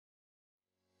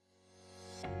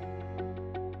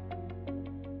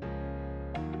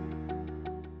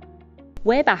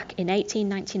Way back in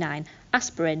 1899,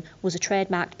 aspirin was a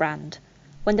trademarked brand.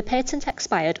 When the patent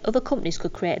expired, other companies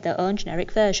could create their own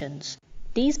generic versions.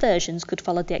 These versions could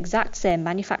follow the exact same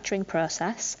manufacturing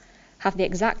process, have the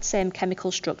exact same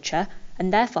chemical structure,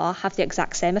 and therefore have the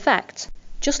exact same effect.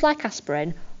 Just like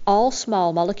aspirin, all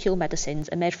small molecule medicines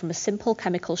are made from a simple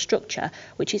chemical structure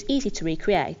which is easy to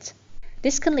recreate.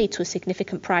 This can lead to a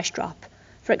significant price drop.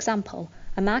 For example,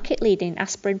 a market-leading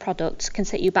aspirin product can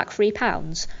set you back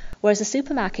 £3, whereas a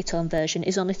supermarket-owned version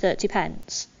is only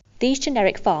 30p. These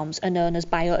generic forms are known as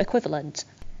bioequivalent.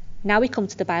 Now we come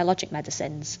to the biologic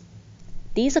medicines.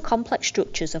 These are complex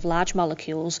structures of large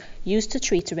molecules used to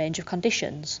treat a range of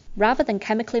conditions. Rather than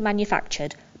chemically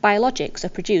manufactured, biologics are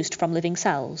produced from living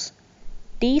cells.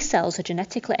 These cells are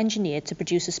genetically engineered to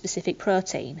produce a specific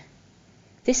protein.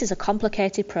 This is a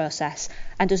complicated process,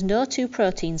 and as no two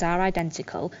proteins are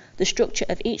identical, the structure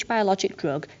of each biologic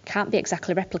drug can't be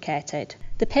exactly replicated.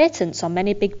 The patents on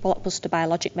many big blockbuster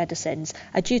biologic medicines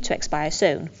are due to expire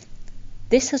soon.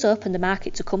 This has opened the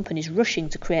market to companies rushing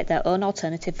to create their own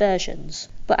alternative versions.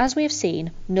 But as we have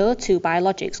seen, no two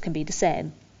biologics can be the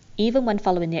same, even when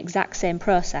following the exact same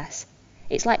process.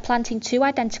 It's like planting two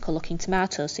identical looking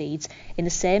tomato seeds in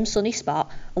the same sunny spot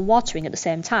and watering at the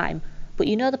same time, but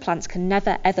you know the plants can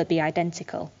never ever be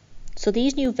identical. So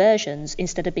these new versions,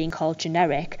 instead of being called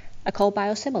generic, are called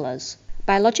biosimilars.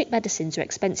 Biologic medicines are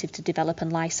expensive to develop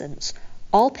and license.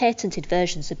 All patented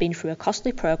versions have been through a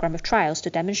costly program of trials to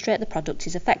demonstrate the product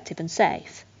is effective and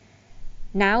safe.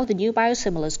 Now the new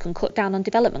biosimilars can cut down on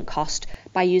development cost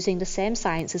by using the same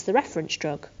science as the reference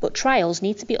drug, but trials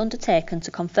need to be undertaken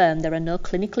to confirm there are no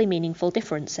clinically meaningful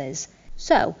differences.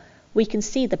 So, we can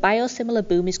see the biosimilar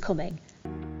boom is coming,